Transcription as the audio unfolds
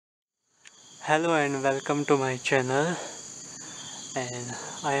Hello and welcome to my channel, and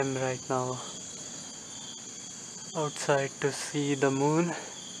I am right now outside to see the moon,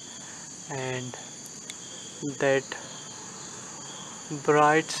 and that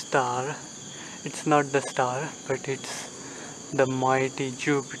bright star. It's not the star, but it's the mighty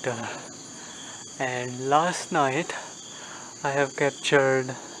Jupiter. And last night I have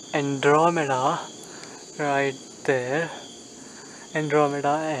captured Andromeda right there, Andromeda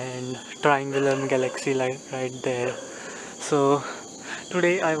and Triangulum Galaxy right there. So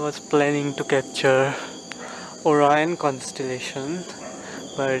today I was planning to capture Orion constellation,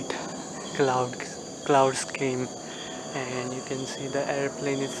 but cloud clouds came, and you can see the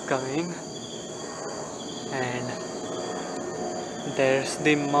airplane is coming, and there's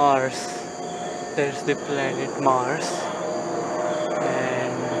the Mars, there's the planet Mars,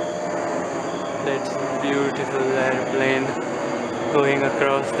 and that's beautiful airplane going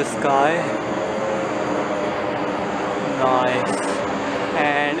across the sky. Nice.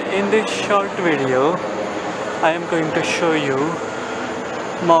 And in this short video I am going to show you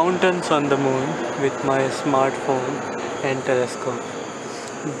mountains on the moon with my smartphone and telescope.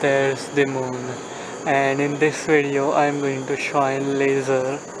 There's the moon, and in this video I am going to shine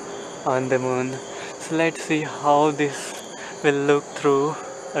laser on the moon. So let's see how this will look through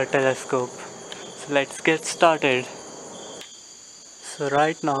a telescope. So let's get started. So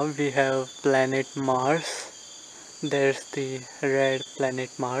right now we have planet Mars. There's the red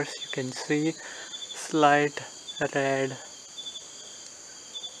planet Mars. You can see slight red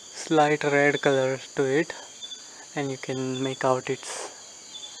color to it, and you can make out it's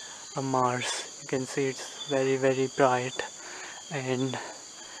a Mars. You can see it's very bright, and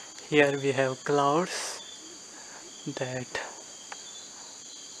here we have clouds that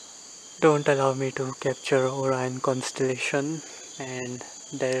don't allow me to capture Orion constellation, and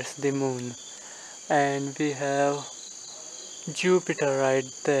there's the moon, and we have Jupiter right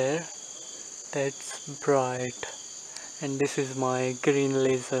there. That's bright, and this is my green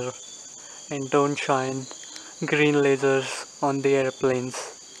laser, and don't shine green lasers on the airplanes.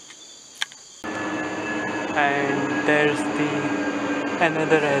 And there's the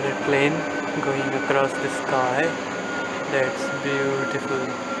another airplane going across the sky. That's beautiful.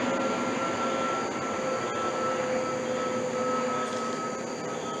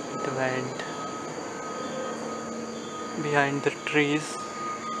 It went behind the trees,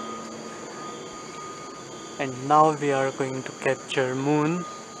 and now we are going to capture moon.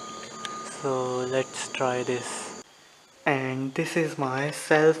 So let's try this. And this is my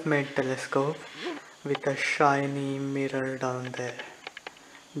self-made telescope with a shiny mirror down there.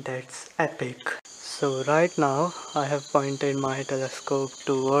 That's epic. So right now I have pointed my telescope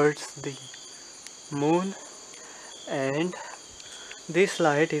towards the moon, and this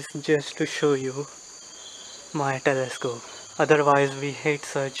light is just to show you my telescope. Otherwise we hate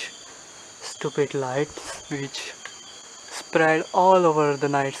such stupid lights which spread all over the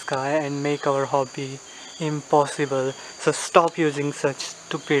night sky and make our hobby impossible. So stop using such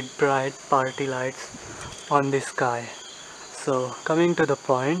stupid bright party lights on the sky. So coming to the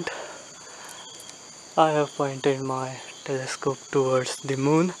point, I have pointed my telescope towards the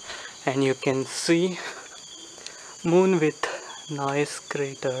moon, and you can see moon with nice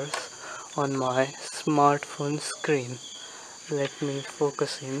craters on my smartphone screen. Let me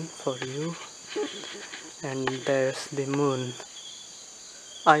focus in for you, and there's the moon.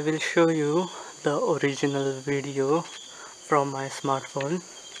 I will show you the original video from my smartphone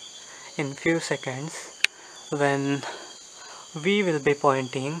in few seconds when we will be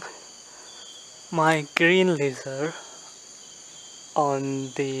pointing my green laser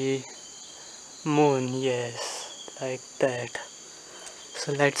on the moon. Yes, like that.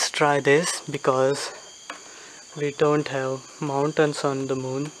 So let's try this, because we don't have mountains on the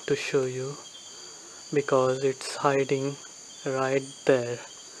moon to show you, because it's hiding right there.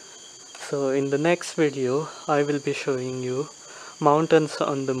 So in the next video I will be showing you mountains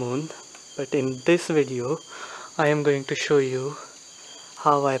on the moon, but in this video I am going to show you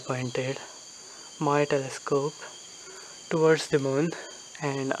how I pointed my telescope towards the moon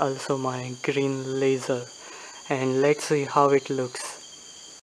and also my green laser, and let's see how it looks.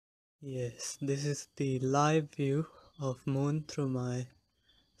 Yes, this is the live view of moon through my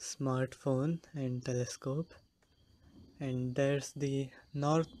smartphone and telescope, and there's the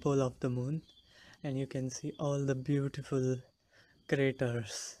north pole of the moon, and you can see all the beautiful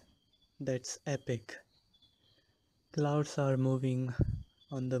craters. That's epic. Clouds are moving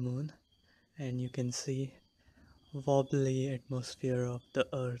on the moon, and you can see wobbly atmosphere of the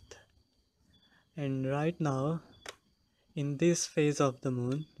earth. And right now in this phase of the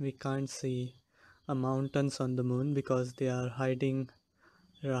moon we can't see mountains on the moon because they are hiding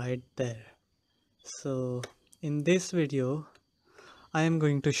right there. So in this video I am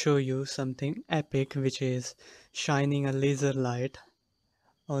going to show you something epic, which is shining a laser light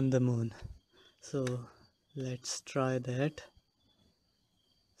on the moon. So let's try that.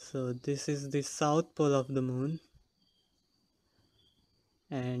 So this is the south pole of the moon,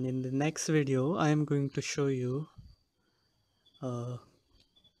 and in the next video I am going to show you uh,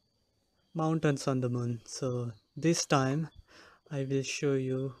 mountains on the moon. So this time I will show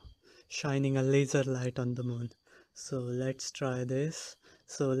you shining a laser light on the moon. So let's try this.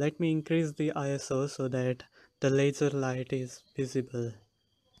 So let me increase the ISO so that the laser light is visible.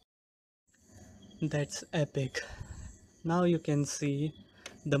 That's epic. Now you can see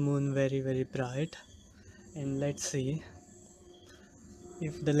the moon very bright, and let's see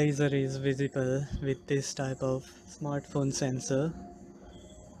if the laser is visible with this type of smartphone sensor.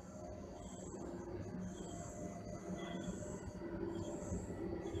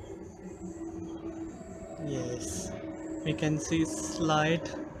 Yes, we can see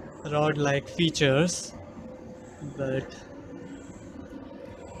slight rod-like features, but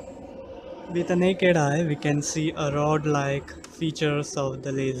with a naked eye we can see a rod-like features of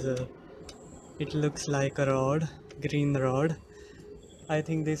the laser. It looks like a rod, green rod. I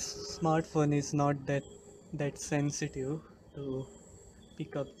think this smartphone is not that sensitive to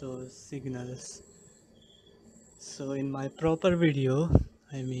pick up those signals. So in my proper video,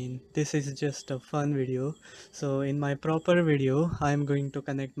 I mean this is just a fun video. So in my proper video, I'm going to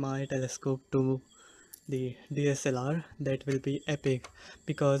connect my telescope to the DSLR. That will be epic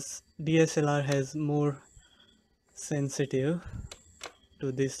because DSLR has more sensitive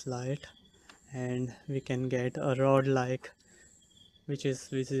to this light, and we can get a rod like which is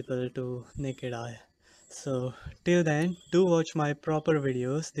visible to naked eye. So till then, do watch my proper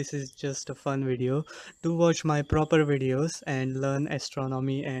videos. This is just a fun video. Do watch my proper videos and learn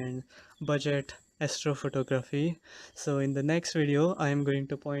astronomy and budget astrophotography. So in the next video I am going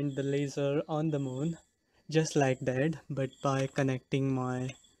to point the laser on the moon just like that, but by connecting my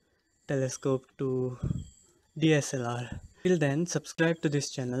telescope to DSLR. Till then, subscribe to this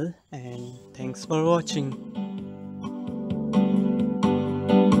channel and thanks for watching.